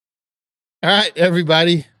All right,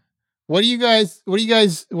 everybody. What do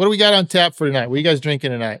we got on tap for tonight? What are you guys drinking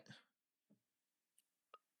tonight?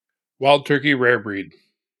 Wild Turkey Rare Breed.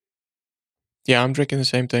 Yeah, I'm drinking the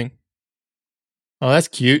same thing. Oh, that's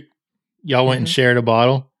cute. Y'all went and shared a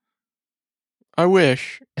bottle. I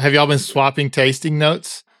wish. Have y'all been swapping tasting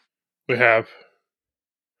notes? We have.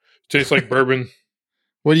 Tastes like bourbon.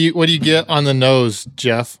 What do you get on the nose,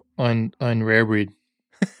 Jeff, on Rare Breed?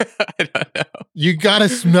 I don't know. You gotta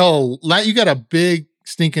smell. You got a big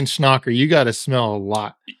stinking schnocker. You gotta smell a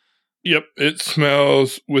lot. Yep, it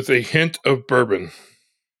smells with a hint of bourbon.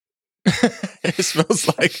 It smells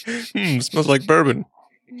like bourbon.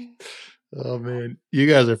 Oh man, you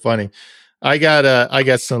guys are funny. I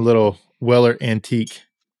got some little Weller Antique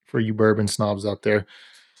for you bourbon snobs out there.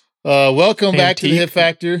 Welcome back to the Hit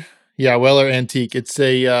Factor. Yeah, Weller Antique. It's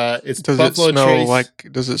it's does Buffalo it smell Trace.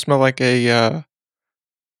 does it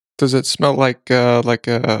smell like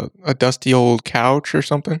a dusty old couch or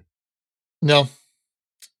something? No,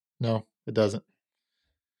 it doesn't.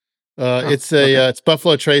 It's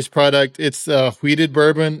Buffalo Trace product. It's wheated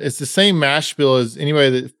bourbon. It's the same mash bill as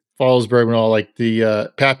anybody that follows bourbon all, like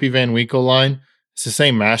the Pappy Van Winkle line. It's the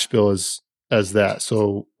same mash bill as that.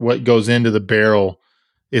 So what goes into the barrel,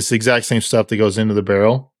 it's the exact same stuff that goes into the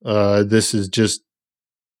barrel. This is just,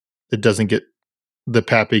 it doesn't get, the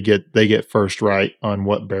Pappy they get first right on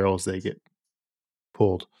what barrels they get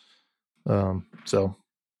pulled. But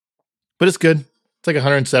it's good. It's like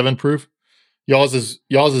 107 proof. Y'all's is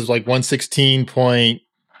like 116 point.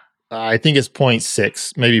 I think it's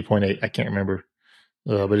 0.6, maybe 0.8. I can't remember.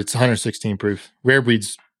 But it's 116 proof. Rare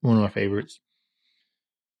Breed's one of my favorites.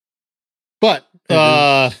 But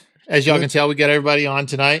as y'all can tell, we got everybody on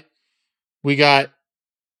tonight. We got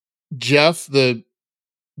Jeff, the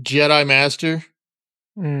Jedi Master,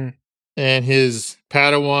 and his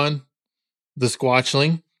Padawan, the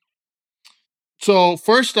Squatchling. So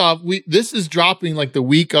first off, this is dropping like the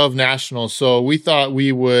week of Nationals. So we thought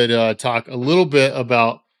we would talk a little bit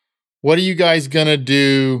about what are you guys gonna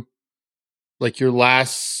do, like your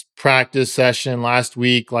last practice session last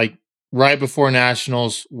week, like right before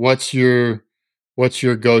Nationals. What's your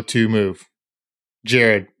go-to move,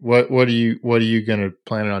 Jared? What are you gonna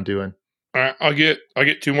plan on doing? I'll get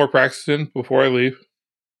 2 more practices in before I leave.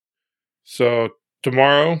 So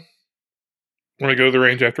tomorrow, when I go to the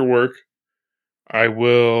range after work, I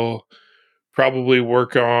will probably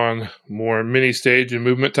work on more mini stage and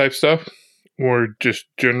movement type stuff, or just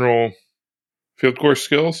general field course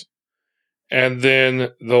skills. And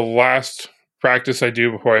then the last practice I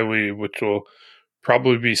do before I leave, which will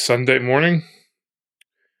probably be Sunday morning,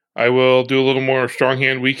 I will do a little more strong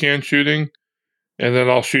hand weekend shooting, and then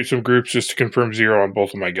I'll shoot some groups just to confirm 0 on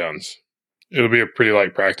both of my guns. It'll be a pretty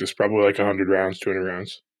light practice, probably like 100 rounds, 200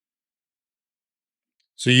 rounds.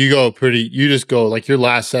 So you just go like your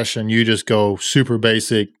last session, you just go super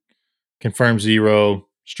basic, confirm 0,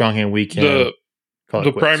 strong hand weekend.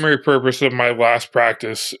 The primary purpose of my last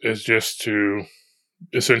practice is just to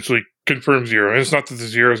essentially confirm 0. And it's not that the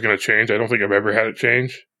 0 is going to change. I don't think I've ever had it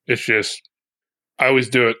change. It's just, I always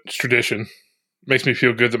do it. It's tradition. It makes me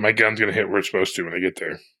feel good that my gun's going to hit where it's supposed to when I get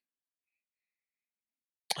there.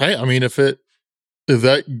 Hey, I mean, if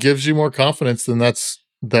that gives you more confidence, then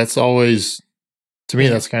that's always, to me,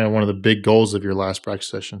 that's kind of one of the big goals of your last practice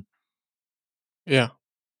session. Yeah.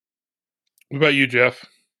 What about you, Jeff?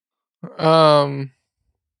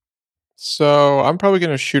 So I'm probably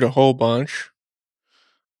going to shoot a whole bunch.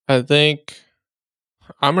 I think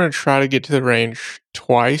I'm going to try to get to the range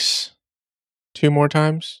twice, 2 more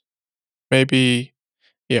times. Maybe,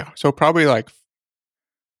 yeah. So probably like,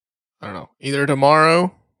 I don't know, either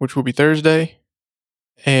tomorrow, which will be Thursday,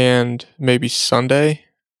 and maybe Sunday.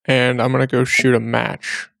 And I'm going to go shoot a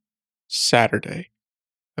match Saturday.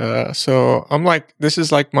 So I'm like, this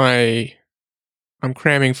is like I'm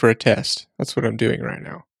cramming for a test. That's what I'm doing right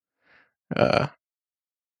now.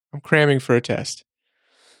 I'm cramming for a test.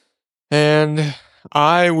 And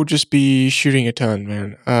I will just be shooting a ton,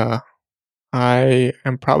 man. I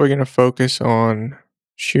am probably going to focus on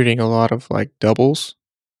shooting a lot of like doubles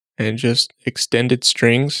and just extended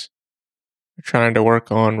strings. Trying to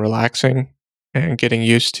work on relaxing and getting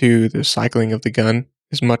used to the cycling of the gun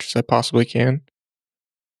as much as I possibly can.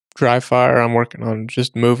 Dry fire, I'm working on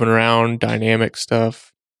just moving around, dynamic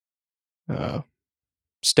stuff,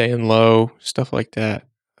 staying low, stuff like that.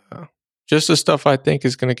 Just the stuff I think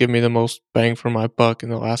is going to give me the most bang for my buck in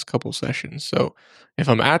the last couple sessions. So if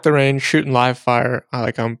I'm at the range shooting live fire,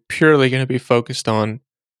 I'm purely going to be focused on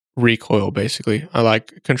recoil, basically. I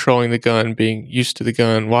like controlling the gun, being used to the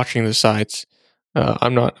gun, watching the sights.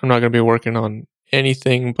 I'm not going to be working on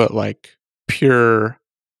anything but like pure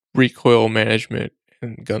recoil management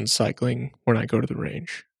and gun cycling when I go to the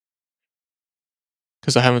range,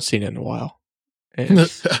 because I haven't seen it in a while, and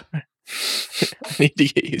I need to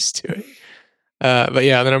get used to it. But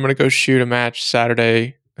yeah, then I'm gonna go shoot a match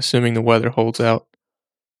Saturday, assuming the weather holds out,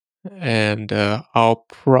 and I'll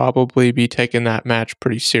probably be taking that match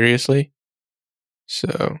pretty seriously.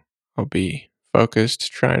 So I'll be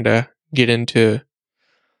focused, trying to get into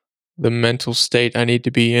the mental state I need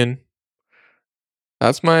to be in.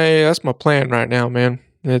 That's my plan right now, man.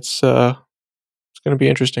 It's gonna be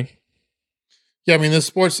interesting. Yeah, I mean, this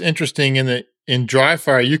sport's interesting in that in dry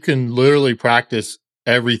fire, you can literally practice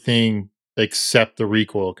everything except the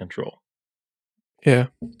recoil control. Yeah.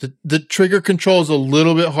 The trigger control is a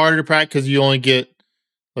little bit harder to practice because you only get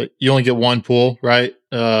one pull, right?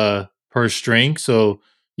 Per string. So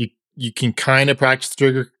you can kind of practice the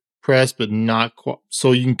trigger press, but not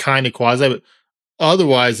so you can kind of quasi, but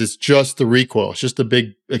otherwise it's just the recoil. It's just a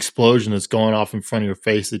big explosion that's going off in front of your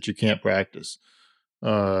face that you can't practice.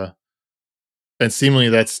 And seemingly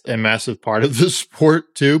that's a massive part of the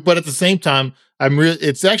sport too. But at the same time,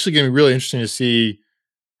 it's actually going to be really interesting to see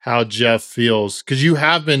how Jeff feels, because you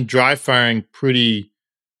have been dry firing pretty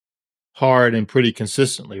hard and pretty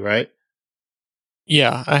consistently, right?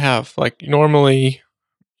 Yeah, I have. Like normally,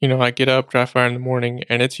 I get up, dry fire in the morning,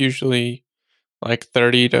 and it's usually like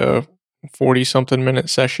 30 to 40 something minute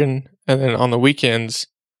session. And then on the weekends,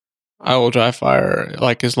 I will dry fire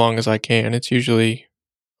like as long as I can. It's usually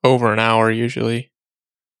over an hour usually.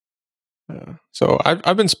 So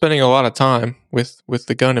I've been spending a lot of time with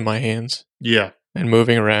the gun in my hands. Yeah. And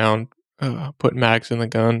moving around, putting mags in the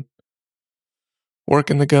gun,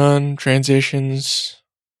 working the gun, transitions,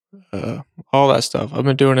 all that stuff. I've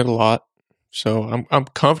been doing it a lot. So I'm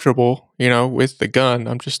comfortable, with the gun.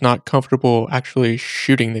 I'm just not comfortable actually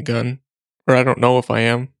shooting the gun. Or I don't know if I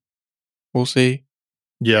am. We'll see.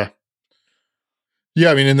 Yeah.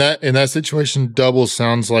 Yeah, I mean, in that situation, doubles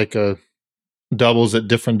sounds like doubles at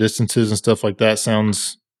different distances and stuff like that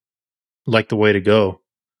sounds like the way to go.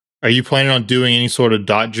 Are you planning on doing any sort of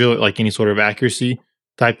dot drill, like any sort of accuracy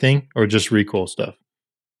type thing, or just recoil stuff?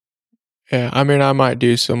 Yeah, I mean, I might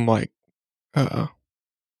do some like, I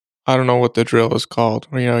don't know what the drill is called.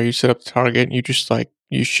 Where, you set up the target and you just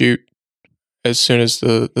you shoot as soon as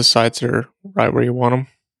the sights are right where you want them.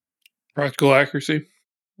 Practical accuracy.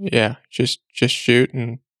 Yeah, just shoot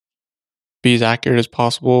and be as accurate as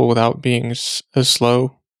possible without being as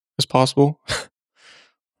slow as possible.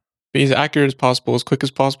 Be as accurate as possible, as quick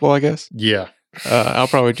as possible, I guess. Yeah. I'll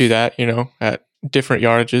probably do that, at different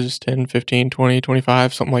yardages, 10, 15, 20,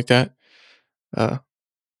 25, something like that.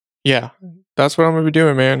 Yeah, that's what I'm going to be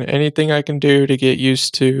doing, man. Anything I can do to get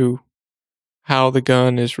used to how the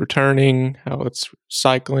gun is returning, how it's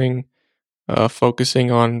cycling, focusing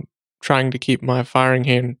on trying to keep my firing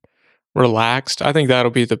hand relaxed. I think that'll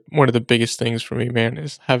be one of the biggest things for me, man,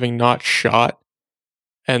 is having not shot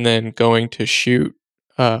and then going to shoot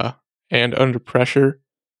and under pressure.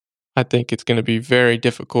 I think it's going to be very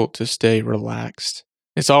difficult to stay relaxed.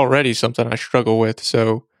 It's already something I struggle with,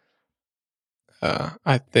 so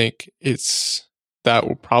I think that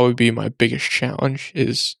will probably be my biggest challenge,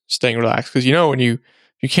 is staying relaxed. Because when you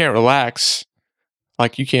can't relax,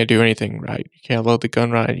 like you can't do anything right. You can't load the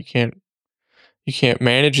gun right. You can't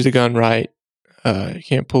manage the gun right. You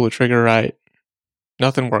can't pull the trigger right.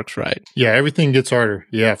 Nothing works right. Yeah, everything gets harder.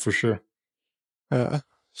 Yeah, for sure.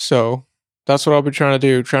 So that's what I'll be trying to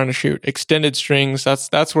do. Trying to shoot extended strings.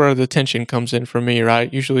 That's where the tension comes in for me,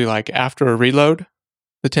 right? Usually, like after a reload,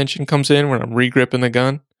 the tension comes in when I'm regripping the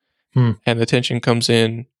gun, and the tension comes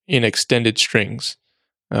in extended strings.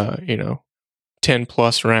 10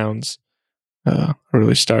 plus rounds. I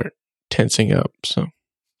really start tensing up. So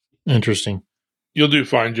interesting. You'll do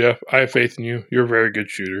fine, Jeff. I have faith in you. You're a very good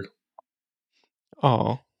shooter.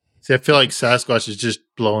 Oh, see, I feel like Sasquatch is just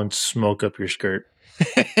blowing smoke up your skirt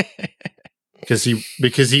because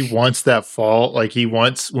he wants that fall. Like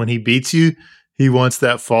when he beats you, he wants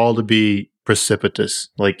that fall to be precipitous.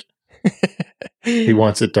 Like he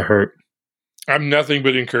wants it to hurt. I'm nothing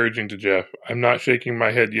but encouraging to Jeff. I'm not shaking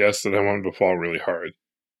my head yes that I want him to fall really hard.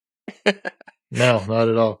 No, not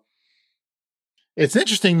at all. It's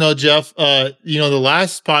interesting though, Jeff. The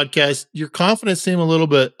last podcast, your confidence seemed a little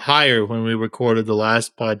bit higher when we recorded the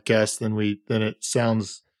last podcast than it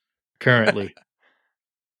sounds currently.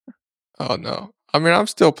 Oh no. I mean, I'm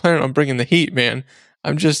still planning on bringing the heat, man.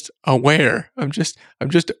 I'm just aware. I'm just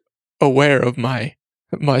aware of my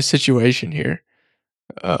situation here.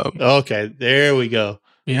 Okay, there we go.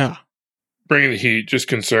 Yeah. Bringing the heat, just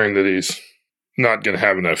concerned that he's not going to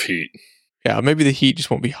have enough heat. Yeah, maybe the heat just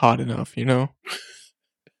won't be hot enough,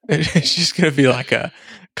 It's just gonna be like a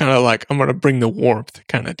kind of like I'm gonna bring the warmth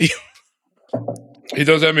kind of deal. He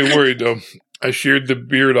does have me worried, though. I sheared the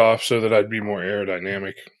beard off so that I'd be more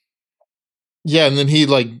aerodynamic. Yeah, and then he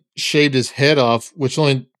like shaved his head off, which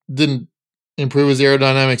only didn't improve his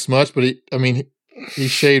aerodynamics much, but he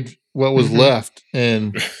shaved what was left,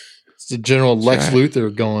 and it's the general Lex right.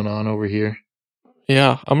 Luthor going on over here.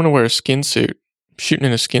 Yeah, I'm gonna wear a skin suit. Shooting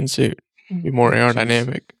in a skin suit. Be more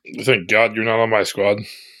aerodynamic. Thank God you're not on my squad.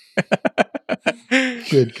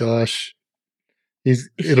 Good gosh.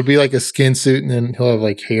 It'll be like a skin suit, and then he'll have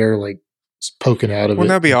like hair like poking out of it. Wouldn't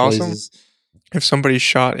that be in awesome? places. If somebody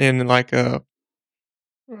shot in like a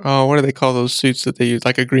what do they call those suits that they use?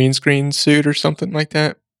 Like a green screen suit or something like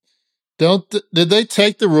that? Did they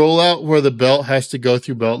take the rule out where the belt has to go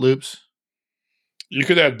through belt loops? You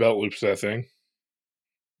could add belt loops to that thing.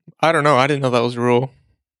 I don't know. I didn't know that was a rule.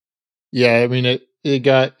 Yeah, I mean it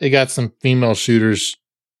got some female shooters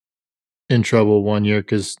in trouble one year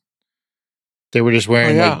because they were just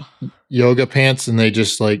wearing like yoga pants and they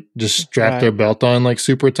just strap their belt on like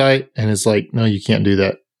super tight, and it's like, no, you can't do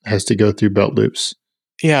that. It has to go through belt loops.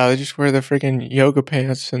 Yeah, they just wear the freaking yoga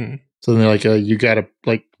pants, and so they're like, you gotta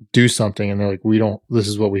like do something, and they're like, we don't. This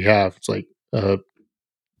is what we have. It's like,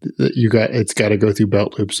 it's got to go through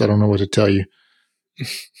belt loops. I don't know what to tell you.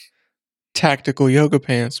 Tactical yoga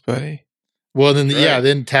pants, buddy. Well, then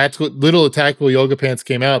then tactical yoga pants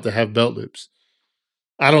came out that have belt loops.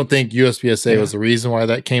 I don't think USPSA was the reason why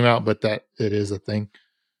that came out, but that it is a thing.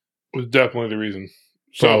 It was definitely the reason.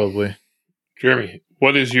 So, probably. Jeremy,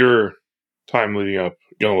 what is your time leading up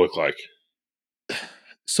going to look like?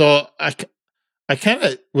 So I kind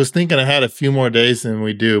of was thinking I had a few more days than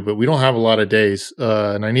we do, but we don't have a lot of days.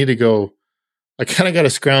 And I need to go. I kind of got to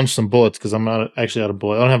scrounge some bullets because I'm not actually out of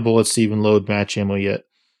bullets. I don't have bullets to even load match ammo yet.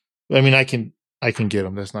 I mean, I can get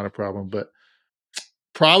them. That's not a problem. But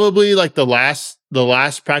probably like the last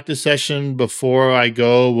practice session before I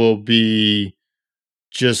go will be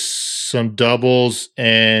just some doubles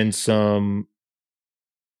and some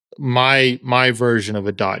my version of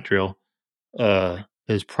a dot drill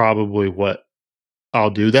is probably what I'll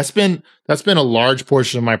do. That's been a large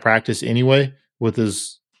portion of my practice anyway, with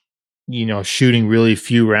his shooting really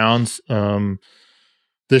few rounds.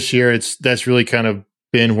 This year that's really kind of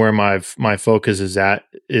been where my focus is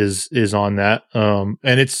on that. And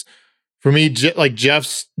it's for me, like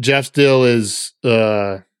Jeff's deal is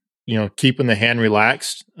keeping the hand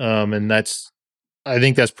relaxed. And I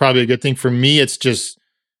think that's probably a good thing. For me, it's just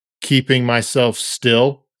keeping myself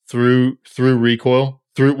still through recoil,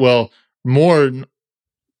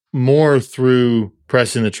 more through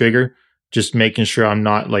pressing the trigger, just making sure I'm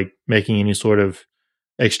not like making any sort of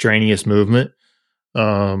extraneous movement.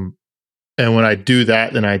 And when I do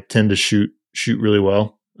that, then I tend to shoot really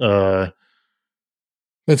well. And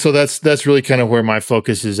so that's really kind of where my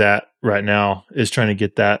focus is at right now, is trying to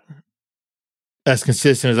get that as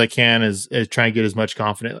consistent as I can, as trying to get as much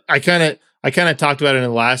confidence. I kind of talked about it in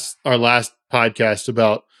our last podcast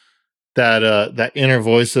about that inner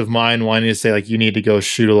voice of mine wanting to say like, you need to go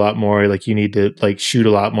shoot a lot more, like you need to like shoot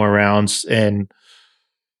a lot more rounds, and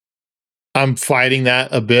I'm fighting that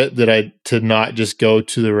a bit, to not just go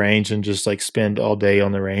to the range and just like spend all day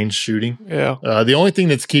on the range shooting. Yeah. The only thing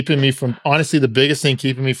that's keeping me from, honestly, the biggest thing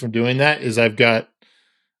keeping me from doing that is I've got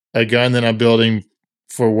a gun that I'm building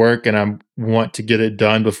for work, and I want to get it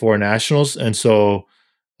done before nationals. And so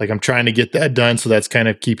like I'm trying to get that done. So that's kind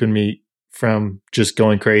of keeping me from just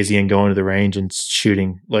going crazy and going to the range and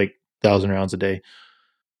shooting like 1,000 rounds a day.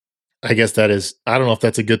 I guess I don't know if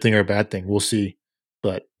that's a good thing or a bad thing. We'll see.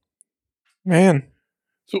 But man.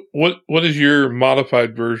 So what is your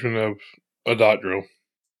modified version of a dot drill?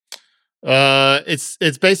 It's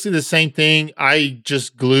basically the same thing. I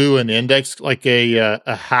just glue an index, like a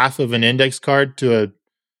half of an index card to a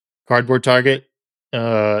cardboard target.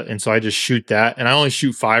 And so I just shoot that, and I only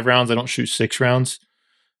shoot 5 rounds. I don't shoot 6 rounds.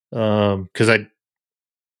 Cause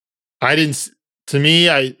I didn't, to me,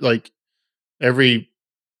 I like every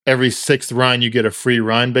 6th run, you get a free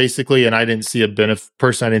run basically. And I didn't see a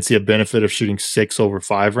benefit of shooting 6 over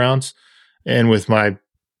 5 rounds. And with my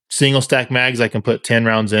single stack mags, I can put 10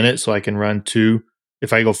 rounds in it, so I can run 2.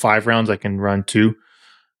 If I go 5 rounds, I can run 2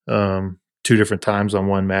 different times on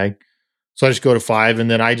one mag. So I just go to 5,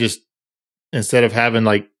 and then I just, instead of having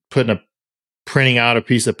like printing out a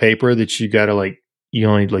piece of paper that you got to like, you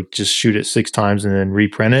only like just shoot it 6 times and then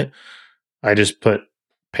reprint it, I just put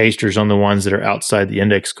pasters on the ones that are outside the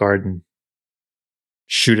index card and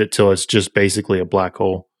shoot it till it's just basically a black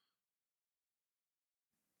hole.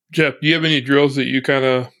 Jeff, do you have any drills that you kind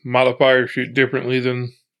of modify or shoot differently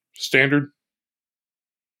than standard?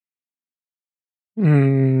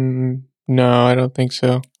 No, I don't think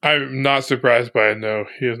so. I'm not surprised by it. No,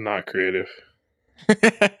 he is not creative.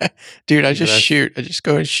 Dude, I just That's- shoot. I just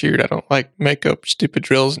go and shoot. I don't like make up stupid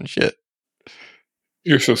drills and shit.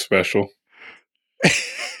 You're so special.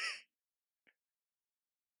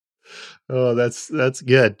 Oh, that's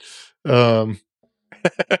good.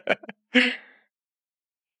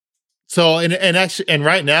 So and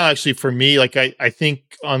right now, actually, for me, like I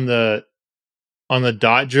think on the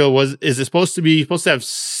dot drill, is it supposed to have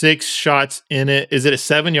 6 shots in it? Is it at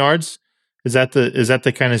 7 yards? Is that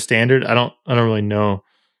the kind of standard? I don't really know.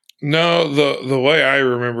 No, the way I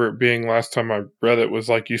remember it being last time I read it was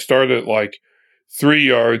like you start at like 3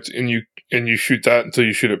 yards and you shoot that until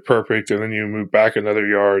you shoot it perfect, and then you move back another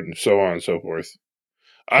yard and so on and so forth.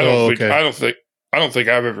 I don't think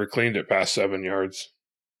I've ever cleaned it past 7 yards.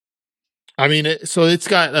 I mean, so it's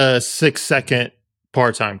got a 6-second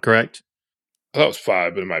par time, correct? I thought it was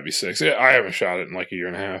 5, but it might be 6. Yeah, I haven't shot it in like a year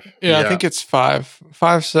and a half. Yeah, I Yeah. think it's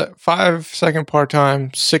 5-second part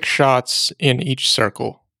time, 6 shots in each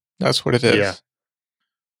circle. That's what it is. Yeah.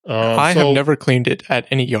 I so- have never cleaned it at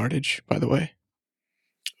any yardage, by the way.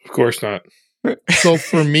 Of course not. So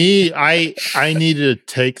for me, I needed to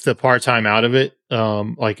take the part time out of it.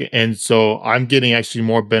 And so I'm getting actually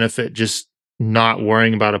more benefit just not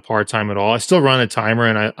worrying about a part time at all. I still run a timer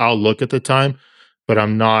and I'll look at the time, but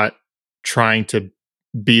I'm not trying to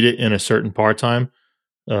beat it in a certain part time.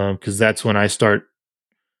 Because that's when I start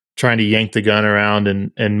trying to yank the gun around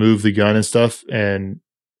and move the gun and stuff. And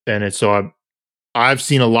it's so I've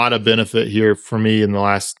seen a lot of benefit here for me in the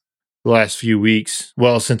last few weeks.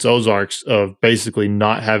 Well, since Ozarks, of basically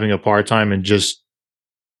not having a part time and just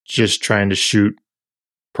trying to shoot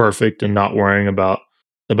perfect and not worrying about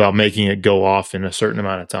making it go off in a certain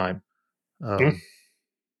amount of time.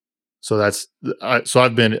 So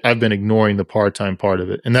I've been ignoring the part time part of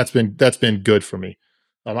it, and that's been good for me.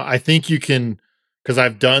 I think you can, because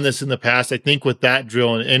I've done this in the past. I think with that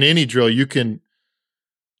drill and any drill, you can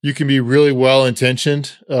be really well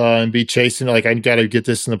intentioned and be chasing like, I got to get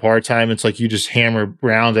this in the part time. It's like you just hammer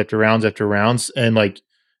rounds after rounds after rounds, and like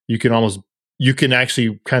you can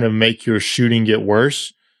actually kind of make your shooting get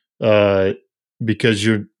worse because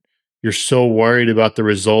you're so worried about the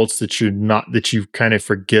results that you kind of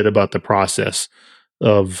forget about the process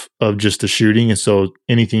of just the shooting. And so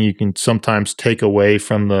anything you can sometimes take away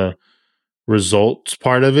from the results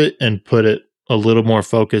part of it and put it a little more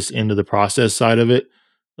focus into the process side of it,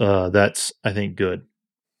 that's, I think, good.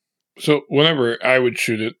 So whenever I would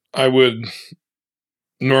shoot it, I would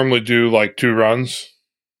normally do like 2 runs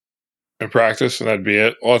in practice, and that'd be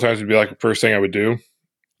it. A lot of times it'd be like the first thing I would do.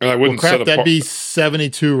 And I wouldn't set that'd be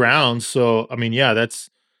 72 rounds. So, I mean, yeah, that's,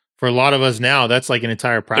 for a lot of us now, that's like an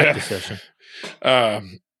entire practice session.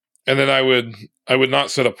 And then I would not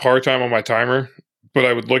set a par time on my timer, but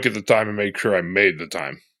I would look at the time and make sure I made the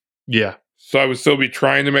time. Yeah. So I would still be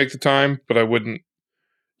trying to make the time, but it wouldn't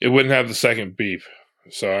have the second beep.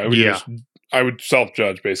 So I would I would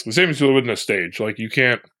self-judge basically. Same as you would in a stage. Like you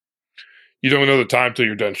don't know the time till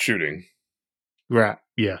you're done shooting. Right.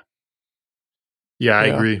 Yeah. Yeah, I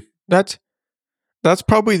agree. That's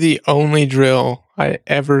probably the only drill I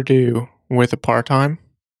ever do with a part time.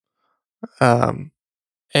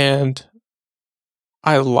 And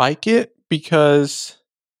I like it because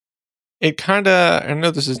it kind of, I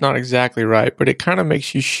know this is not exactly right, but it kind of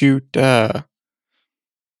makes you shoot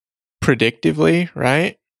predictively,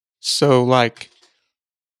 right? So like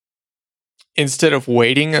instead of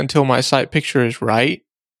waiting until my sight picture is right,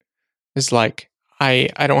 it's like I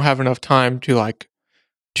don't have enough time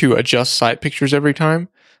to adjust sight pictures every time.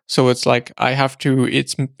 So it's like I have to,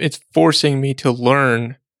 it's forcing me to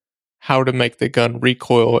learn how to make the gun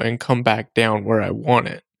recoil and come back down where I want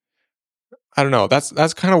it. I don't know.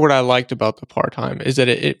 That's kind of what I liked about the part time, is that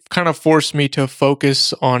it kind of forced me to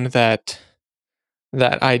focus on that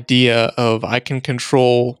idea of I can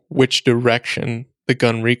control which direction the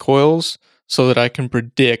gun recoils so that I can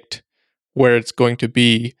predict where it's going to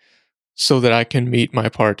be so that I can meet my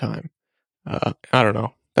part time. I don't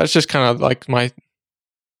know. That's just kind of like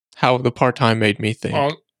how the part time made me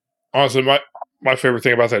think. Honestly, my favorite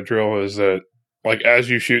thing about that drill is that, like, as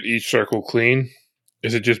you shoot each circle clean,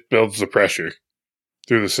 is it just builds the pressure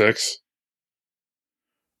through the 6.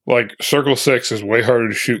 Like, circle 6 is way harder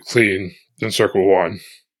to shoot clean than circle 1.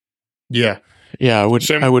 Yeah. Yeah, I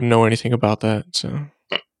wouldn't know anything about that. So,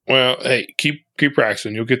 well, hey, keep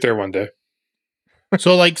practicing. You'll get there one day.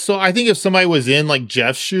 So I think if somebody was in like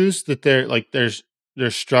Jeff's shoes, that they're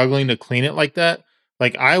struggling to clean it like that,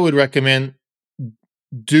 like I would recommend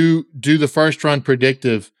do the first run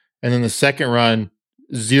predictive, and then the second run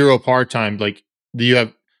 0 part time. Like, do you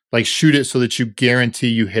have like shoot it so that you guarantee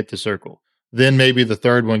you hit the circle. Then maybe the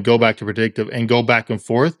third one, go back to predictive and go back and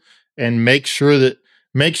forth and make sure that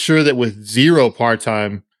with 0 par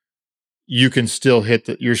time, you can still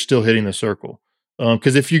you're still hitting the circle.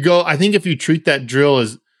 Because if you treat that drill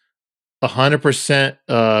as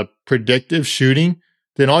 100% predictive shooting,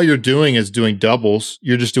 then all you're doing is doing doubles.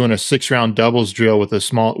 You're just doing a 6-round doubles drill with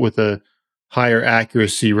a higher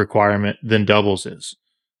accuracy requirement than doubles is.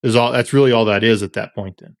 That's really all that is at that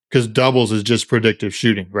point then. Because doubles is just predictive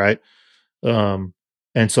shooting, right? And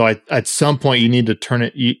so at some point you need to turn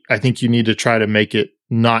it. I think you need to try to make it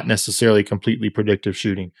not necessarily completely predictive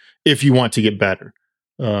shooting if you want to get better.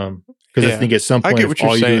 Because I think at some point, if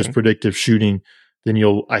all you do is predictive shooting, then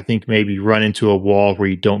you'll, I think, maybe run into a wall where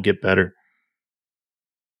you don't get better.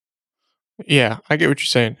 Yeah, I get what you're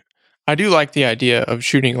saying. I do like the idea of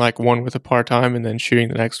shooting like one with a par time and then shooting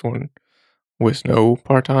the next one with no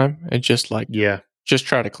par time and just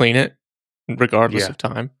try to clean it regardless of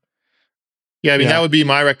time. Yeah, I mean, that would be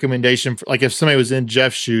my recommendation. Like if somebody was in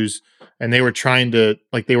Jeff's shoes and they were trying to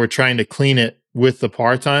clean it with the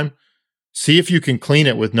par time, see if you can clean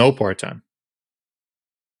it with no par time.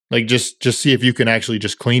 Like just see if you can actually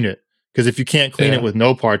just clean it. Because if you can't clean it with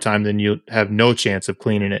no par time, then you have no chance of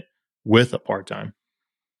cleaning it with a par time.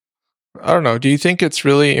 I don't know. Do you think it's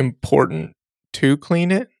really important to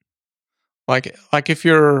clean it? Like if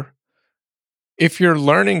you're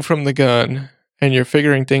learning from the gun and you're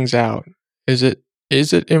figuring things out, is it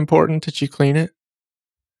important that you clean it?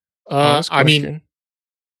 I mean,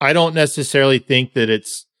 I don't necessarily think that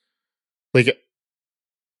it's like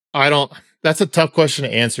that's a tough question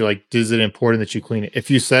to answer. Like, is it important that you clean it? If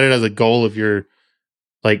you set it as a goal of your,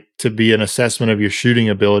 like, to be an assessment of your shooting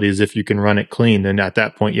abilities, if you can run it clean, then at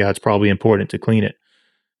that point, it's probably important to clean it.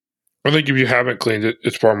 I think if you haven't cleaned it,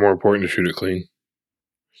 it's far more important to shoot it clean.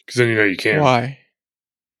 Because then you know you can. Why?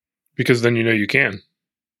 Because then you know you can.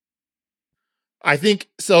 I think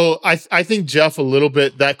so. I think, Jeff, a little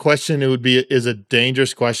bit, that question is a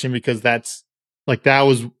dangerous question because that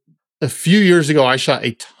was a few years ago. I shot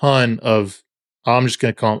a ton of, I'm just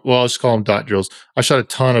going to call them, I'll just call them dot drills. I shot a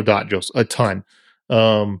ton of dot drills, a ton.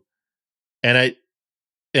 And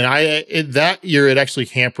that year it actually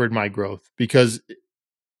hampered my growth because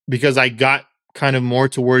I got kind of more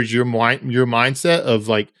towards your mindset of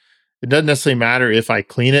like, it doesn't necessarily matter if I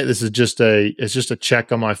clean it. This is just it's just a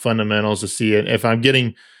check on my fundamentals to see it. If I'm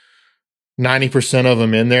getting 90% of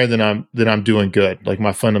them in there, then I'm doing good. Like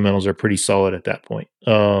my fundamentals are pretty solid at that point.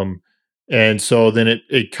 And so then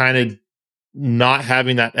it kind of, not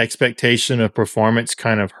having that expectation of performance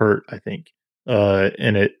kind of hurt, I think.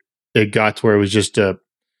 And it got to where it was just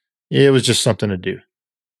something to do.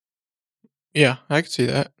 Yeah, I could see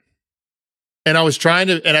that. And at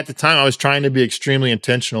the time I was trying to be extremely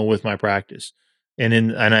intentional with my practice.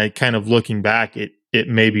 And I kind of looking back, it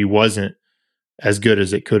maybe wasn't as good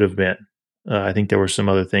as it could have been. I think there were some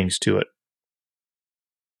other things to it.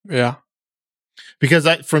 Yeah. Because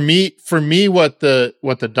for me, what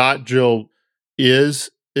the dot drill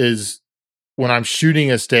is when I'm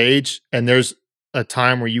shooting a stage and there's a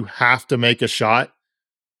time where you have to make a shot.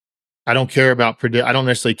 I don't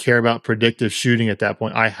necessarily care about predictive shooting at that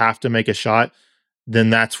point. I have to make a shot. Then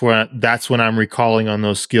that's when I'm recalling on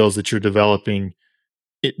those skills that you're developing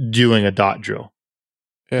doing a dot drill.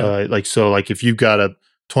 Yeah. Like if you've got a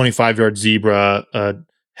 25-yard zebra, a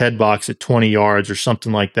head box at 20 yards or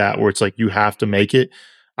something like that, where it's like you have to make it.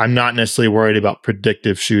 I'm not necessarily worried about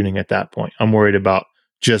predictive shooting at that point. I'm worried about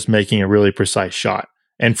just making a really precise shot.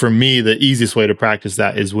 And for me, the easiest way to practice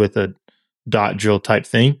that is with a dot drill type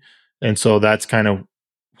thing. And so that's kind of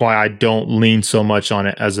why I don't lean so much on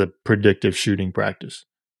it as a predictive shooting practice.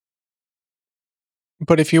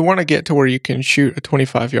 But if you want to get to where you can shoot a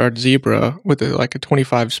 25-yard zebra with a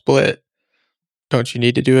 25 split, don't you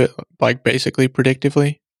need to do it like basically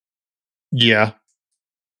predictively? Yeah.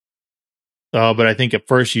 But I think at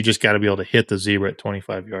first you just got to be able to hit the zebra at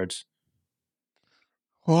 25 yards.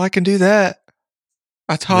 Well, I can do that.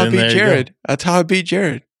 That's how I beat Jared. That's how I beat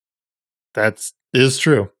Jared. That is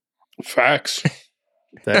true. Facts.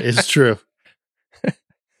 That is true.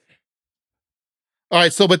 All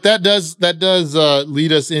right, so but that does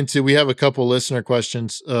lead us into, we have a couple listener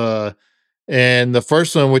questions, and the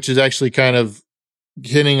first one, which is actually kind of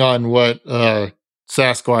hitting on what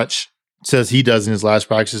Sasquatch says he does in his last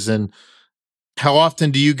practice, and how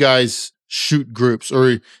often do you guys shoot groups?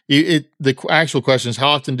 Or the actual question is, how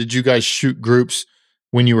often did you guys shoot groups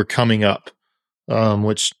when you were coming up?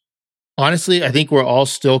 Which honestly, I think we're all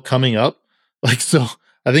still coming up. So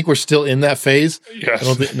I think we're still in that phase. Yes. I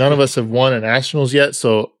don't think none of us have won a nationals yet,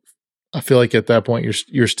 so I feel like at that point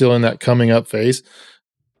you're still in that coming up phase.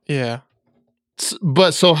 Yeah.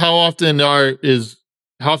 But so how often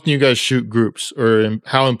you guys shoot groups, or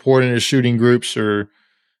how important is shooting groups or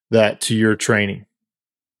that to your training?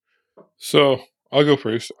 So I'll go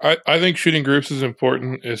first. I think shooting groups is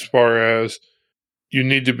important as far as you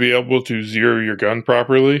need to be able to zero your gun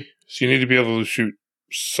properly. So you need to be able to shoot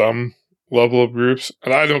some level of groups.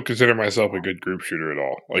 And I don't consider myself a good group shooter at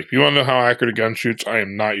all. Like, if you want to know how accurate a gun shoots, I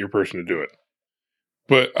am not your person to do it.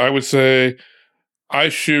 But I would say I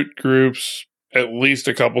shoot groups at least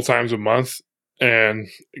a couple times a month. And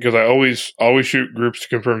because I always shoot groups to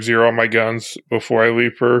confirm zero on my guns before I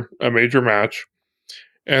leave for a major match.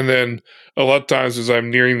 And then a lot of times as I'm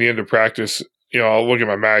nearing the end of practice, I'll look at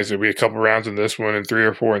my mags. There'll be a couple rounds in this one and 3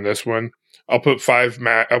 or 4 in this one. I'll put 5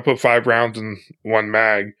 rounds in one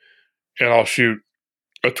mag, and I'll shoot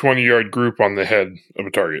a 20-yard group on the head of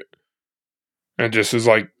a target. And just as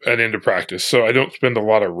like an end of practice. So I don't spend a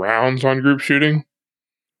lot of rounds on group shooting,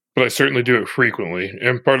 but I certainly do it frequently.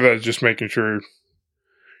 And part of that is just making sure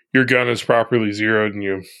your gun is properly zeroed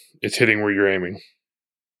and it's hitting where you're aiming.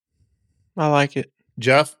 I like it.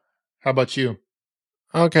 Jeff, how about you?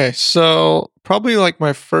 Okay, so probably like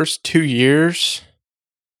my first 2 years,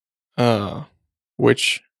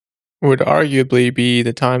 which would arguably be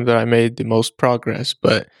the time that I made the most progress,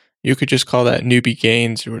 but you could just call that newbie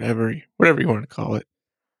gains or whatever you want to call it.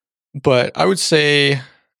 But I would say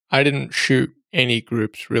I didn't shoot any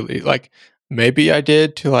groups really. Like, maybe I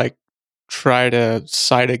did to like try to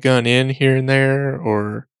sight a gun in here and there,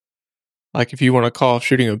 or like if you want to call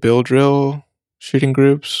shooting a bill drill shooting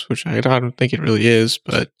groups, which I don't think it really is,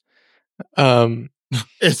 but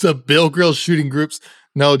it's a bill drill shooting groups.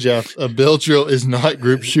 No, Jeff, a bill drill is not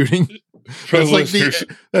group shooting. That's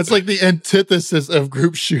like the antithesis of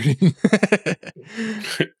group shooting.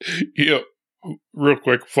 Real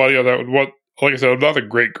quick, funny on that one. Like I said, I'm not a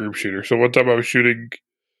great group shooter. So one time I was shooting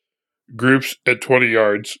groups at 20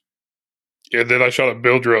 yards, and then I shot a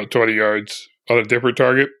bill drill at 20 yards on a different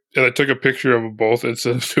target, and I took a picture of them both and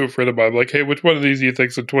sent it to a friend of mine. I'm like, hey, which one of these do you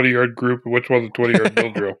think is a 20-yard group, and which one's a 20-yard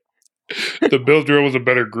bill drill? The bill drill was a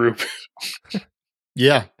better group.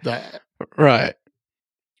 Yeah. Right.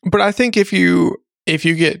 But I think if you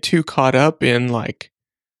get too caught up in like,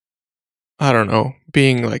 I don't know,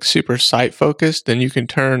 being like super sight focused, then you can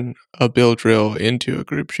turn a bill drill into a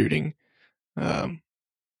group shooting.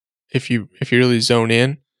 If you really zone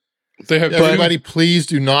in. Everybody, please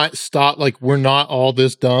do not stop. Like, we're not all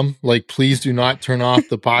this dumb. Like, please do not turn off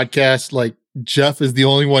the podcast. Like, Jeff is the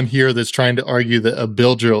only one here that's trying to argue that a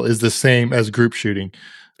bill drill is the same as group shooting.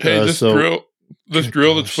 Hey, this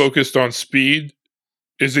drill that's focused on speed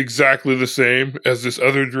is exactly the same as this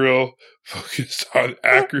other drill focused on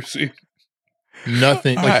accuracy.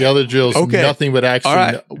 Nothing like the other drills, nothing but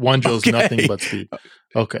action. One drill's nothing but speed.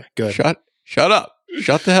 Okay, good. Shut up.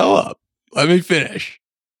 Shut the hell up. Let me finish.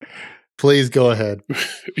 Please go ahead.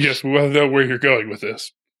 Yes, we want to know where you're going with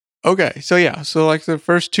this. Okay, so like the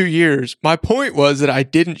first 2 years, my point was that I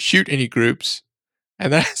didn't shoot any groups,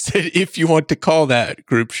 and then I said, if you want to call that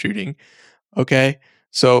group shooting, okay?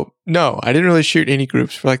 So no, I didn't really shoot any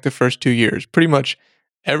groups for like the first 2 years. Pretty much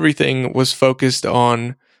everything was focused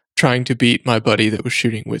on trying to beat my buddy that was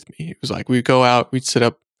shooting with me. It was like we'd go out, we'd set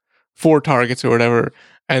up 4 targets or whatever,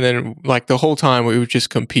 and then like the whole time we would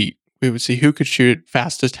just compete. We would see who could shoot it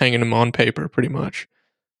fastest, hanging them on paper, pretty much.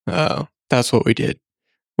 That's what we did.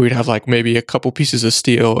 We'd have like maybe a couple pieces of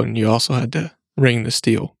steel, and you also had to ring the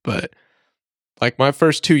steel. But like my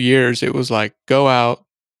first 2 years, it was like go out,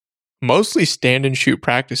 mostly stand and shoot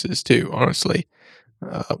practices too, honestly.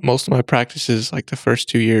 Most of my practices, like the first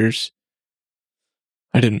 2 years,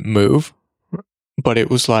 I didn't move, but it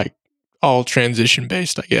was like all transition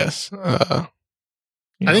based, I guess. I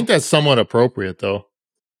think that's somewhat appropriate though.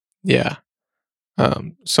 Yeah.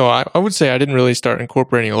 So I would say I didn't really start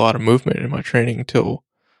incorporating a lot of movement in my training until,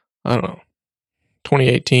 I don't know,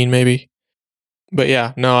 2018 maybe. But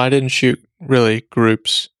yeah, no, I didn't shoot really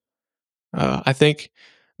groups. I think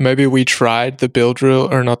maybe we tried the bill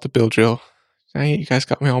drill, or not the bill drill. Dang it, you guys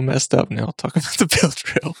got me all messed up now talking about the bill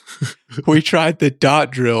drill. We tried the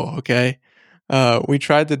dot drill, okay? We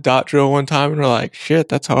tried the dot drill one time and we're like, shit,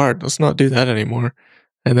 that's hard. Let's not do that anymore.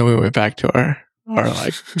 And then we went back to our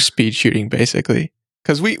like speed shooting basically.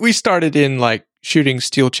 Cause we started in like shooting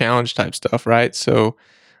steel challenge type stuff, right? So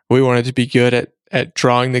we wanted to be good at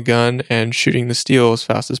drawing the gun and shooting the steel as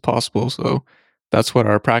fast as possible. So that's what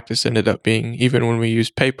our practice ended up being. Even when we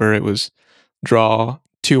used paper, it was hang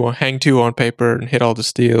 2 on paper and hit all the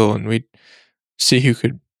steel, and we'd see who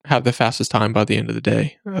could have the fastest time by the end of the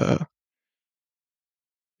day.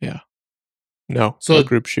 Yeah. No, So- no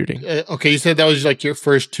group shooting. Okay, you said that was like your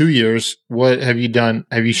first 2 years. What have you done?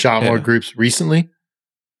 Have you shot more Yeah. groups recently?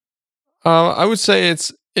 I would say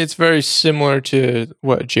it's very similar to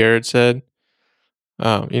what Jared said.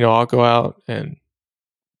 I'll go out and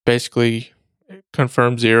basically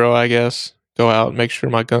confirm zero, I guess. Go out, make sure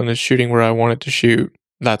my gun is shooting where I want it to shoot.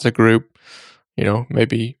 That's a group.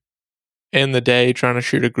 Maybe end the day trying to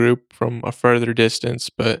shoot a group from a further distance,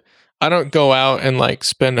 but I don't go out and like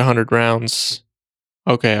spend 100 rounds.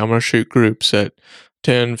 Okay, I'm going to shoot groups at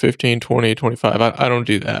 10, 15, 20, 25. I don't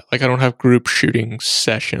do that. Like, I don't have group shooting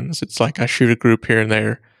sessions. It's like I shoot a group here and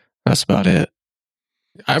there. That's about it.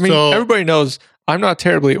 I mean, So- everybody knows I'm not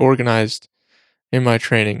terribly organized in my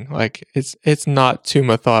training. Like, it's not too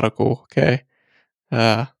methodical, okay?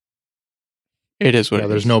 It is what Yeah, it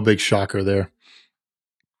there's is. no big shocker there.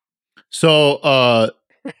 So,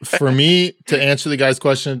 for me to answer the guy's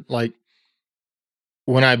question, like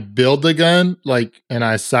when I build the gun, like, and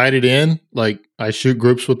I sight it in, like I shoot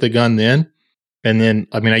groups with the gun then, and then,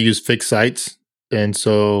 I mean, I use fixed sights. And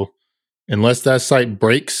so unless that sight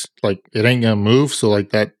breaks, like it ain't going to move. So like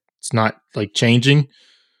that, it's not like changing.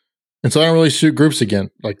 And so I don't really shoot groups again.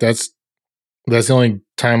 Like that's the only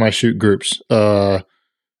time I shoot groups.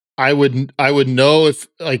 I would know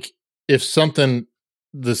if something,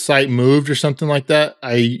 the sight moved or something like that.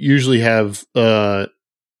 I usually have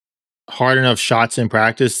hard enough shots in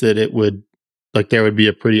practice that it would, like, there would be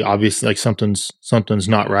a pretty obvious, like something's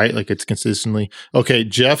not right. Like it's consistently okay.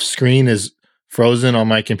 Jeff's screen is frozen on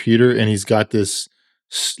my computer, and he's got this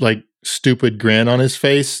like stupid grin on his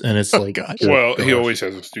face, and it's like, gosh. Well, he gosh. always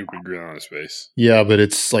has a stupid grin on his face. Yeah, but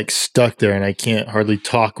it's like stuck there, and I can't hardly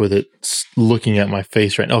talk with it looking at my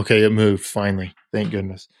face right now. Okay, it moved finally. Thank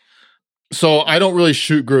goodness. So I don't really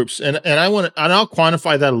shoot groups, and I'll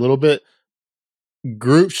quantify that a little bit.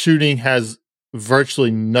 Group shooting has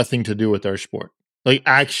virtually nothing to do with our sport. Like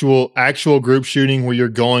actual group shooting where you're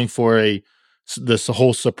going for this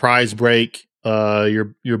whole surprise break.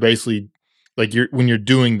 You're basically like when you're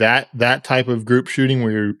doing that type of group shooting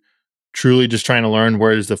where you're truly just trying to learn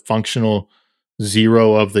where is the functional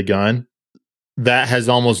zero of the gun. That has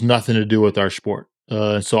almost nothing to do with our sport.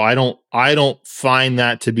 So I don't find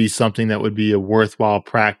that to be something that would be a worthwhile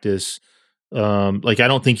practice. Like I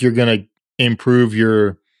don't think you're going to improve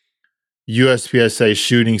your USPSA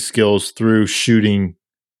shooting skills through shooting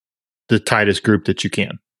the tightest group that you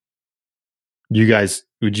can.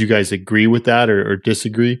 Would you guys agree with that or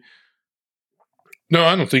disagree? No,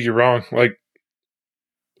 I don't think you're wrong. Like,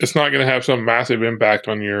 it's not going to have some massive impact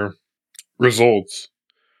on your results.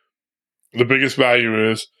 The biggest value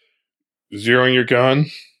is zeroing your gun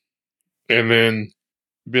and then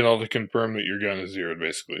being able to confirm that your gun is zeroed,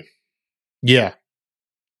 basically. Yeah.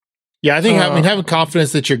 Yeah, I think having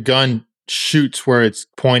confidence that your gun shoots where it's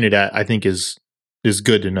pointed at, I think is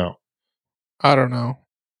good to know. I don't know.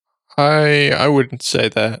 I wouldn't say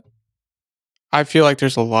that. I feel like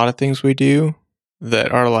there's a lot of things we do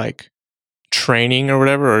that are like training or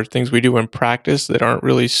whatever, or things we do in practice that aren't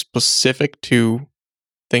really specific to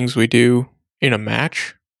things we do in a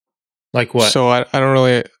match. Like what? So I don't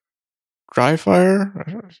really dry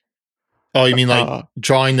fire. Oh, you mean like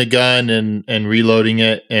drawing the gun and reloading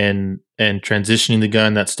it and transitioning the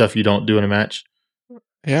gun? That stuff you don't do in a match?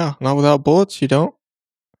 Yeah, not without bullets. You don't.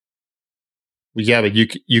 Yeah,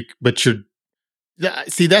 but you're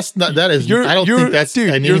see, that's not, that is, You're, I don't you're, think that's dude,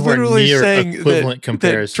 anywhere you're literally near saying equivalent that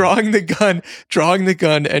comparison. drawing the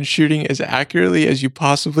gun and shooting as accurately as you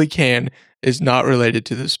possibly can is not related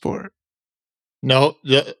to the sport. No,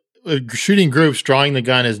 shooting groups, drawing the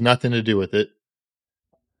gun has nothing to do with it.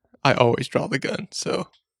 I always draw the gun, so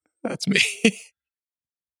that's me.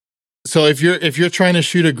 So if you're trying to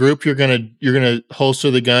shoot a group, you're gonna holster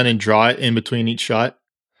the gun and draw it in between each shot.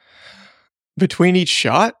 Between each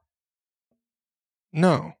shot?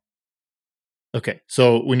 No. Okay,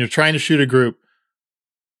 so when you're trying to shoot a group,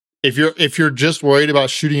 if you're just worried about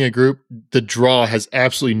shooting a group, the draw has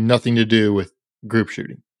absolutely nothing to do with group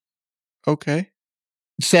shooting. Okay.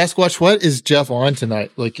 Sasquatch, what is Jeff on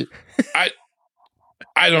tonight? Like,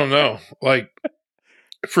 I don't know. Like,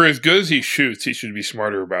 for as good as he shoots, he should be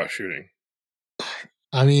smarter about shooting.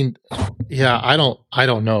 I mean, yeah, I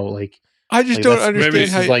don't know. Like, I just like don't that's- understand maybe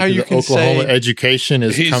this how you the can Oklahoma say education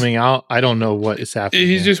is He's- coming out. I don't know what is happening.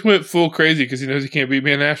 He there. just went full crazy because he knows he can't beat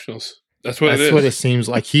me in nationals. That's what it is. what it seems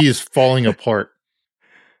like. He is falling apart.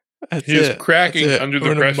 that's He is it. cracking That's it. under the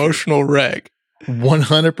We're an pressure. emotional wreck.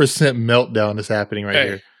 100% meltdown is happening right Hey,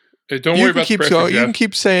 here. Hey, don't You worry can about the keep pressure, going. You Jeff. can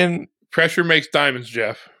keep saying Pressure makes diamonds,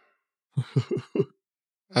 Jeff.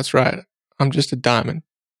 that's right. I'm just a diamond.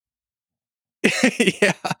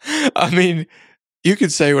 Yeah. I mean, You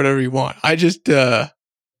could say whatever you want. I just I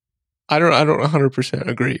don't 100%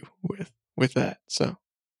 agree with that. So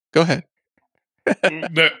go ahead.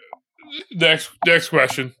 Next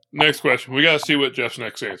question. We got to see what Jeff's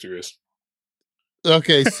next answer is.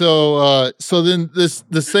 Okay, so then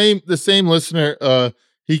the same listener,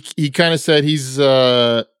 he kind of said he's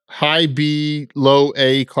high B, low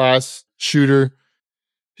A class shooter.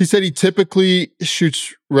 He said he typically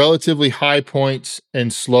shoots relatively high points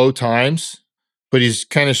and slow times, but he's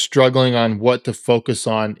kind of struggling on what to focus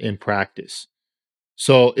on in practice.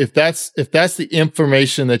 So if that's the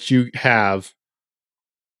information that you have,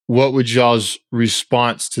 what would y'all's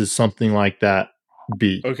response to something like that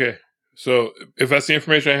be? Okay, so if that's the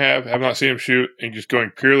information I have not seen him shoot, and just going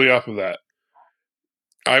purely off of that,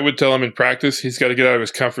 I would tell him in practice he's got to get out of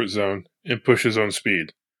his comfort zone and push his own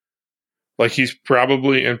speed. Like, he's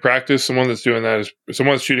probably in practice, someone that's doing that is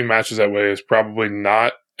someone that's shooting matches that way is probably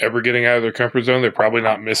not ever getting out of their comfort zone. They're probably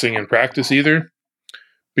not missing in practice either,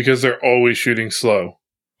 because they're always shooting slow.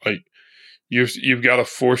 Like, you've got to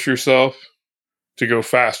force yourself to go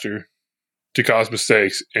faster, to cause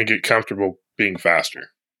mistakes, and get comfortable being faster.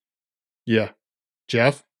 Yeah.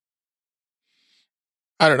 Jeff?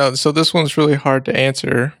 I don't know. So this one's really hard to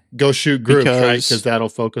answer. Go shoot groups, right? Because that'll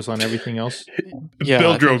focus on everything else. Yeah,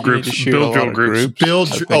 build drill groups. Build drill groups.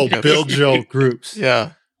 Build drill groups.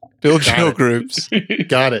 Yeah. Build drill groups.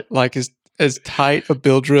 Got it. Like as tight a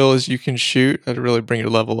build drill as you can shoot, that'll really bring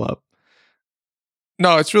your level up.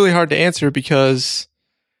 No, it's really hard to answer because,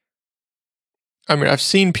 I mean, I've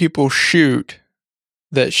seen people shoot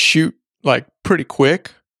like pretty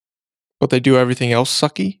quick, but they do everything else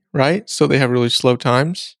sucky, right? So they have really slow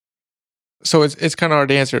times. So it's kind of hard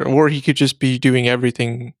to answer. Or he could just be doing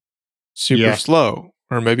everything super slow,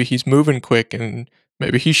 or maybe he's moving quick and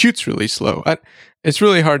maybe he shoots really slow. It's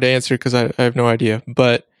really hard to answer because I have no idea.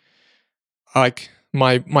 But like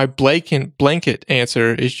my blanket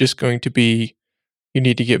answer is just going to be, you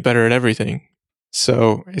need to get better at everything.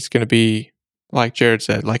 So it's going to be like Jared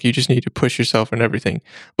said, like you just need to push yourself in everything.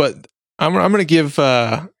 But I'm going to give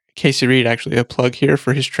Casey Reed actually a plug here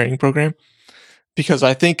for his training program, because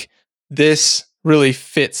I think this really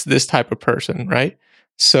fits this type of person, right?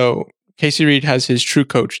 So Casey Reed has his True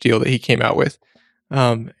Coach deal that he came out with.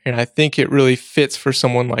 And I think it really fits for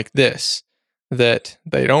someone like this, that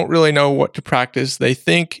they don't really know what to practice. They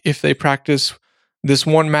think if they practice this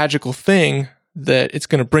one magical thing, that it's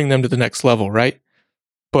going to bring them to the next level, right?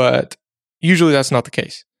 But usually that's not the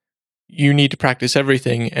case. You need to practice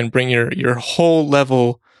everything and bring your whole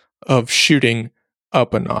level of shooting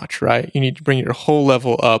up a notch, right? You need to bring your whole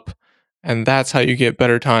level up, and that's how you get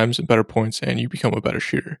better times and better points, and you become a better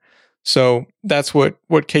shooter. So that's what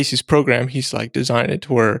Casey's program, he's like designed it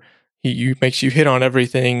to where he makes you hit on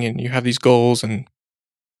everything, and you have these goals, and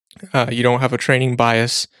you don't have a training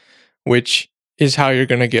bias, which is how you're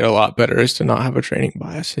going to get a lot better, is to not have a training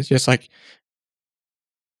bias. It's just like,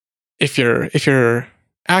 if you're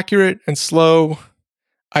accurate and slow,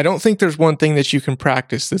 I don't think there's one thing that you can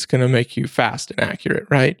practice that's going to make you fast and accurate,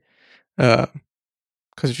 right? Because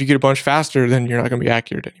if you get a bunch faster, then you're not going to be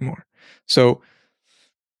accurate anymore. So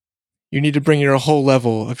you need to bring your whole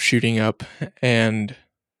level of shooting up, and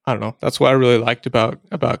I don't know. That's what I really liked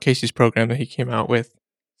about Casey's program that he came out with.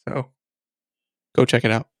 So go check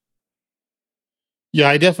it out. Yeah,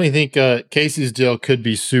 I definitely think Casey's deal could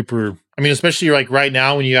be super. I mean, especially like right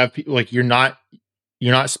now when you have like you're not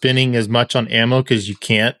spending as much on ammo because you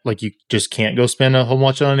just can't go spend a whole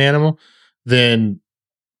bunch on ammo. Then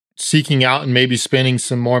seeking out and maybe spending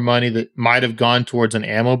some more money that might have gone towards an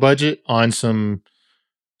ammo budget on some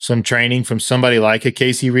training from somebody like a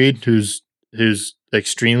Casey Reed who's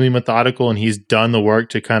extremely methodical, and he's done the work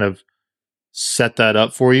to kind of set that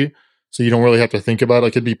up for you. So you don't really have to think about it.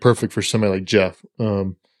 Like, it'd be perfect for somebody like Jeff.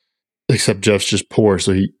 Except Jeff's just poor,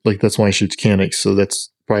 so that's why he shoots Canics. So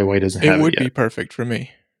that's probably why he doesn't have it. It would be perfect for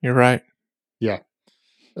me. You're right. Yeah.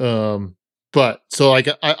 But so like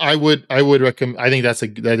I would recommend. I think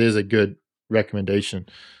that is a good recommendation.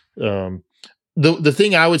 The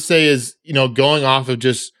thing I would say is, going off of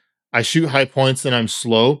just I shoot high points and I'm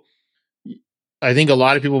slow. I think a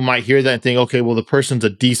lot of people might hear that and think, okay, well, the person's a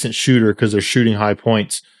decent shooter because they're shooting high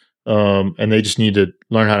points. And they just need to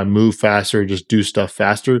learn how to move faster, just do stuff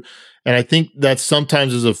faster. And I think that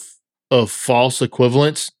sometimes is a false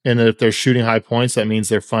equivalence. And if they're shooting high points, that means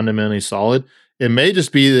they're fundamentally solid. It may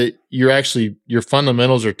just be that your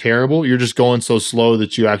fundamentals are terrible. You're just going so slow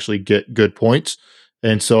that you actually get good points.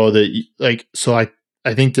 And so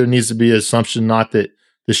I think there needs to be an assumption, not that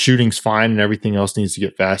the shooting's fine and everything else needs to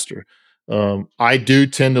get faster. I do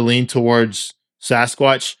tend to lean towards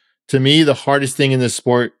Sasquatch. To me, the hardest thing in this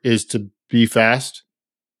sport is to be fast.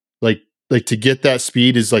 Like to get that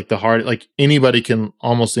speed is like the hard. Like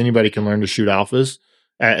almost anybody can learn to shoot alphas,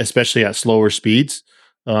 especially at slower speeds.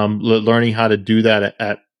 Learning how to do that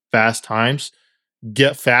at fast times,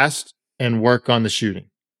 get fast and work on the shooting.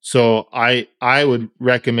 So I would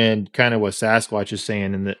recommend kind of what Sasquatch is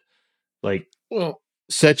saying, in that, like, Well,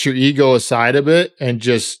 set your ego aside a bit and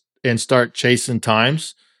start chasing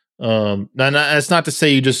times. Now that's not to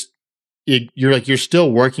say you're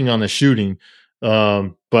still working on the shooting,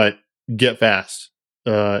 but get fast,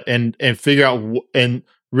 and figure out and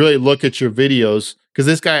really look at your videos, because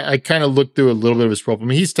this guy, I kind of looked through a little bit of his profile. I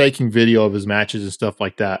mean, he's taking video of his matches and stuff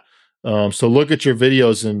like that. So look at your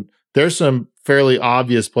videos, and there's some fairly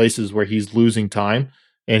obvious places where he's losing time,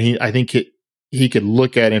 and I think he could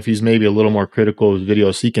look at it. If he's maybe a little more critical of his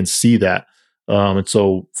videos, he can see that. And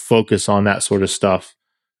so focus on that sort of stuff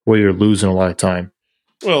where you're losing a lot of time.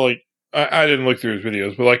 Well, like, I didn't look through his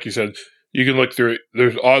videos, but like you said, you can look through it.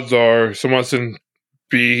 There's odds are someone's in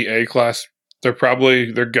B, A class. Their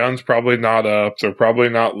gun's probably not up. They're probably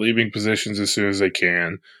not leaving positions as soon as they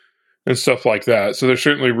can and stuff like that. So there's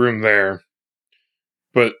certainly room there.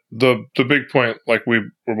 But the big point, like we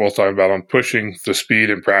were both talking about on pushing the speed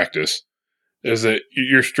in practice, is that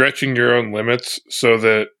you're stretching your own limits so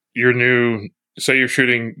that say you're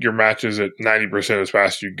shooting your matches at 90% as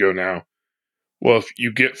fast as you go now. Well, if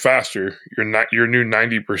you get faster, your new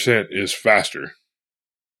 90% is faster.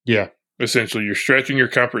 Yeah. Essentially, you're stretching your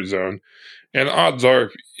comfort zone. And odds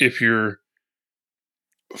are, if your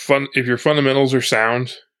fundamentals are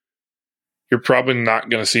sound, you're probably not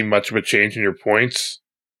going to see much of a change in your points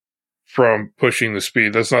from pushing the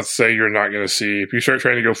speed. That's not to say you're not going to see, if you start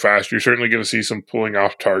trying to go fast, you're certainly going to see some pulling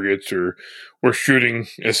off targets or shooting,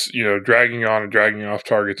 dragging on and dragging off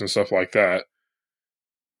targets and stuff like that.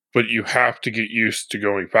 But you have to get used to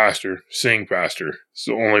going faster, seeing faster. It's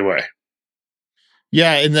the only way.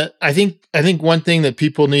 Yeah, and I think one thing that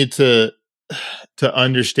people need to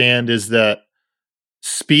understand is that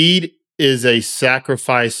speed is a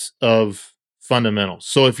sacrifice of fundamentals.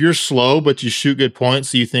 So if you're slow but you shoot good points,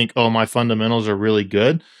 so you think, oh, my fundamentals are really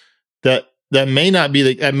good, that may not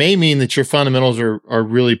be that may mean that your fundamentals are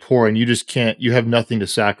really poor and you have nothing to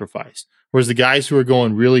sacrifice. Whereas the guys who are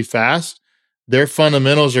going really fast, their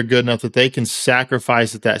fundamentals are good enough that they can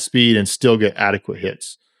sacrifice at that speed and still get adequate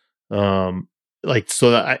hits.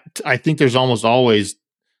 So I think there's almost always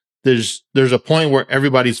there's a point where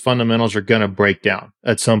everybody's fundamentals are going to break down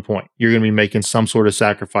at some point. You're going to be making some sort of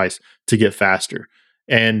sacrifice to get faster,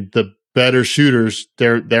 and the better shooters,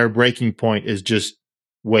 their breaking point is just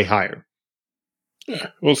way higher.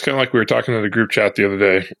 Yeah. Well, it's kind of like we were talking in the group chat the other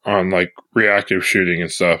day on like reactive shooting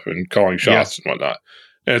and stuff and calling shots and whatnot.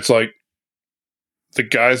 And it's like, the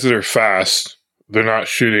guys that are fast, they're not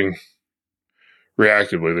shooting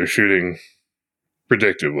reactively. They're shooting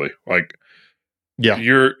predictively. Like, yeah,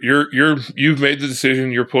 you've made the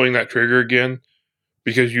decision. You're pulling that trigger again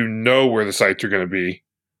because you know where the sights are going to be,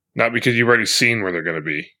 not because you've already seen where they're going to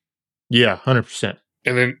be. Yeah, 100%.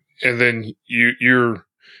 And then you're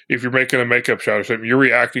if you're making a makeup shot or something, you're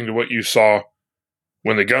reacting to what you saw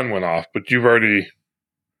when the gun went off, but you've already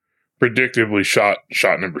predictably shot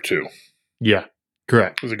number 2. Yeah,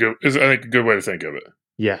 correct. Is I think a good way to think of it.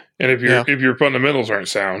 Yeah. And if your fundamentals aren't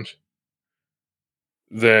sound,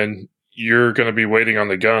 then you're going to be waiting on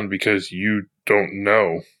the gun because you don't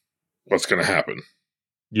know what's going to happen.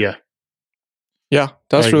 Yeah. Yeah,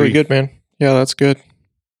 that's really good, man. Yeah, that's good.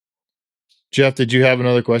 Jeff, did you have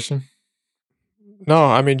another question? No,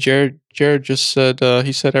 I mean, Jared just said,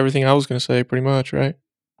 he said everything I was going to say pretty much, right?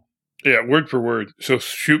 Yeah, word for word. So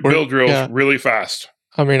shoot build drills really fast.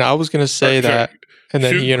 I mean, I was going to say that, and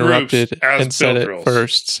then he interrupted and said it drills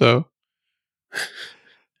first, so.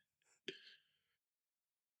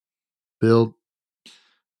 Build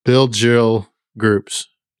drill groups.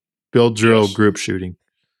 Build drill group shooting.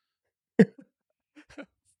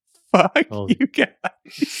 Fuck you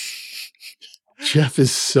guys. Jeff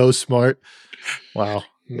is so smart. Wow.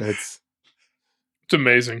 It's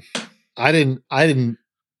amazing. I didn't I didn't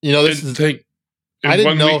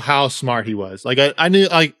know how smart he was. Like I knew,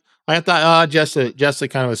 like I thought, Jeff's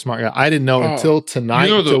kind of a smart guy. I didn't know until tonight,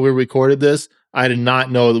 until we recorded this. I did not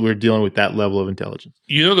know that we were dealing with that level of intelligence.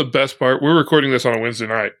 You know the best part? We're recording this on a Wednesday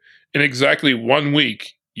night. In exactly 1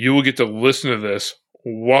 week, you will get to listen to this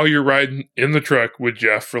while you're riding in the truck with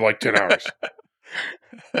Jeff for like 10 hours.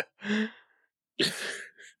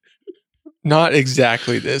 Not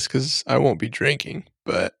exactly this, because I won't be drinking,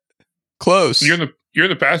 but close. You're in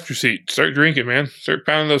the passenger seat. Start drinking, man. Start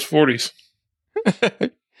pounding those 40s.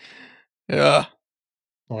 Yeah.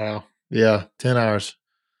 Wow. Yeah. 10 hours.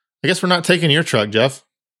 I guess we're not taking your truck, Jeff.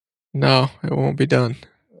 No, it won't be done.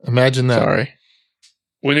 Imagine that. Sorry.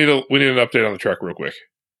 We need an update on the truck real quick.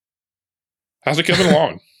 How's it coming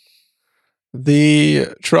along? The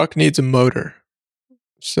truck needs a motor.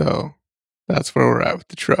 So that's where we're at with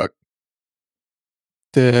the truck.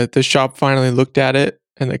 The shop finally looked at it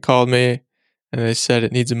and they called me and they said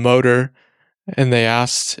it needs a motor, and they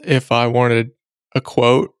asked if I wanted a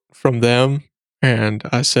quote from them, and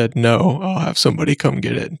I said no, I'll have somebody come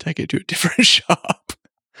get it and take it to a different shop.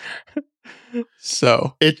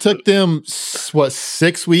 So It took them,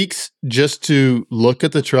 6 weeks just to look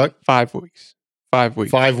at the truck? 5 weeks. 5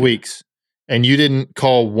 weeks. 5 weeks. And you didn't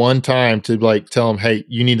call one time to like tell them, hey,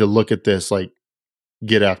 you need to look at this, like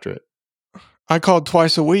get after it. I called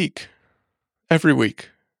twice a week. Every week.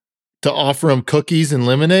 To offer them cookies and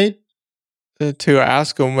lemonade? To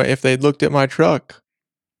ask them if they'd looked at my truck.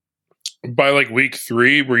 By like week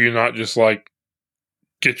 3, were you not just like,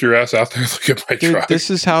 get your ass out there and look at my Dude, truck? this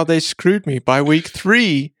is how they screwed me. By week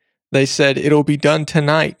 3, they said it'll be done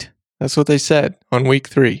tonight. That's what they said on week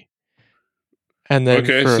 3. And then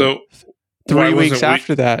Okay, for so 3 weeks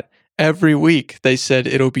after that, every week they said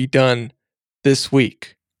it'll be done this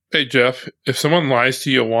week. Hey, Jeff, if someone lies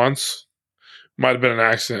to you once, might have been an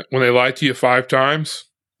accident. When they lie to you 5 times,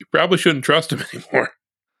 you probably shouldn't trust them anymore.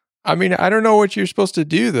 I mean, I don't know what you're supposed to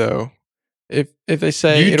do though. If they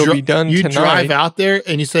say it'll be done you tonight, drive out there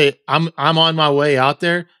and you say, I'm on my way out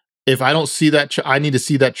there. If I don't see that, I need to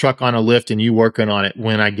see that truck on a lift and you working on it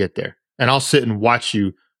when I get there. And I'll sit and watch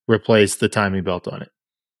you replace the timing belt on it.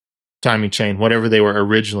 Timing chain, whatever they were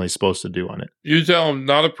originally supposed to do on it. You tell them,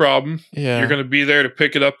 not a problem. yeah. You're going to be there to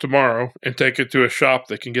pick it up tomorrow and take it to a shop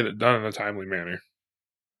that can get it done in a timely manner.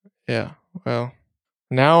 Yeah. Well,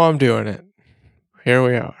 now I'm doing it. Here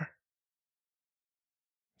we are.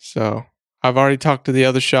 So I've already talked to the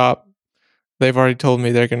other shop. They've already told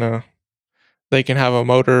me they can have a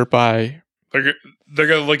motor by. They're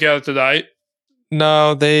going to look at it tonight.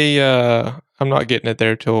 No, I'm not getting it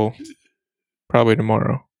there till probably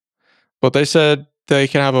tomorrow. But they said they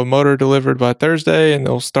can have a motor delivered by Thursday and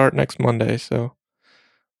they'll start next Monday. So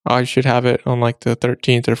I should have it on like the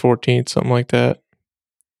 13th or 14th, something like that.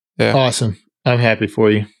 Yeah. Awesome. I'm happy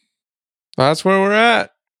for you. That's where we're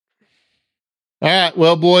at. All right.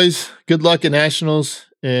 Well, boys, good luck at Nationals.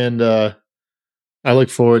 And I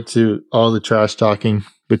look forward to all the trash talking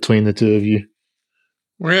between the two of you.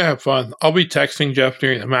 We're going to have fun. I'll be texting Jeff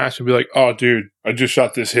during the match and be like, oh, dude, I just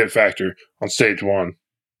shot this hit factor on stage 1.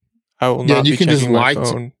 I will not you be can just checking my lie.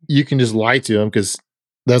 phone. You can just lie to him because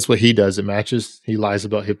that's what he does at matches. He lies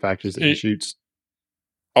about hit factors that he shoots.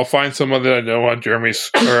 I'll find someone that I know on Jeremy's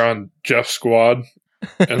or on Jeff's squad,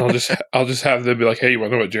 and I'll just have them be like, "Hey, you want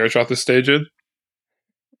to know what Jared shot this stage in?"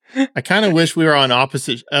 I kind of wish we were on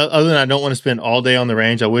opposite. Other than I don't want to spend all day on the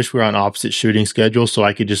range, I wish we were on opposite shooting schedules so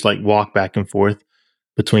I could just like walk back and forth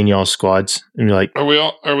between y'all's squads and be like, Are we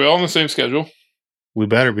all on the same schedule? We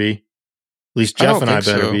better be. At least Jeff and I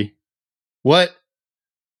better be. What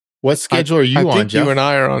schedule are you I on, think Jeff? you and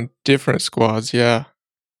I are on different squads, yeah.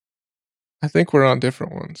 I think we're on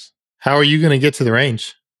different ones. How are you going to get to the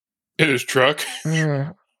range? In his truck.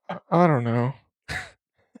 I don't know.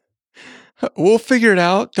 We'll figure it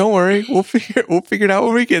out. Don't worry. We'll figure it out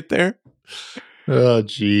when we get there. Oh,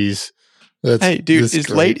 jeez. Hey, dude, as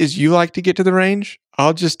late as you like to get to the range,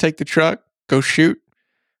 I'll just take the truck, go shoot,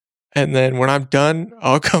 and then when I'm done,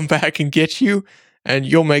 I'll come back and get you, and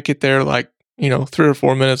you'll make it there like, 3 or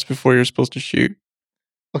 4 minutes before you're supposed to shoot.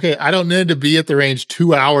 Okay, I don't need to be at the range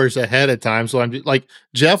 2 hours ahead of time. So I'm just, like,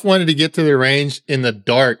 Jeff wanted to get to the range in the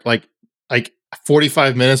dark, like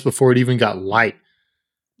 45 minutes before it even got light.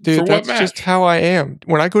 Dude, that's just how I am.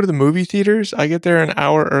 When I go to the movie theaters, I get there an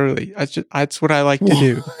hour early. That's what I like to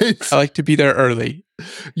do. I like to be there early.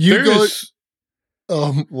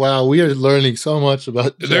 Wow, we are learning so much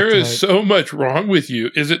about Jeff There tonight. is so much wrong with you.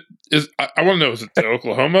 I want to know, is it the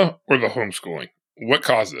Oklahoma or the homeschooling? What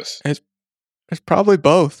caused this? It's probably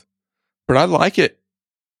both, but I like it.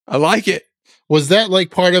 Was that like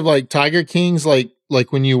part of like Tiger King's like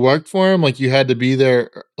when you worked for him, like you had to be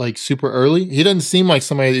there like super early? He doesn't seem like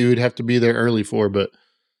somebody that you would have to be there early for, but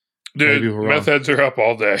dude, meth heads are up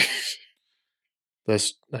all day. I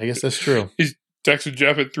guess that's true. He's texting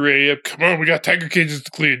Jeff at 3 a.m. Come on, we got Tiger cages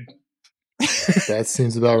to clean. That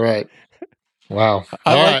seems about right. Wow.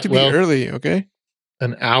 I like to be early, okay?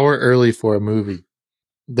 An hour early for a movie.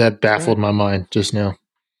 That baffled my mind just now.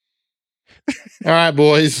 All right,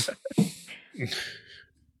 boys.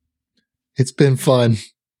 It's been fun.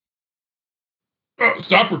 Oh,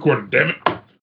 stop recording, damn it.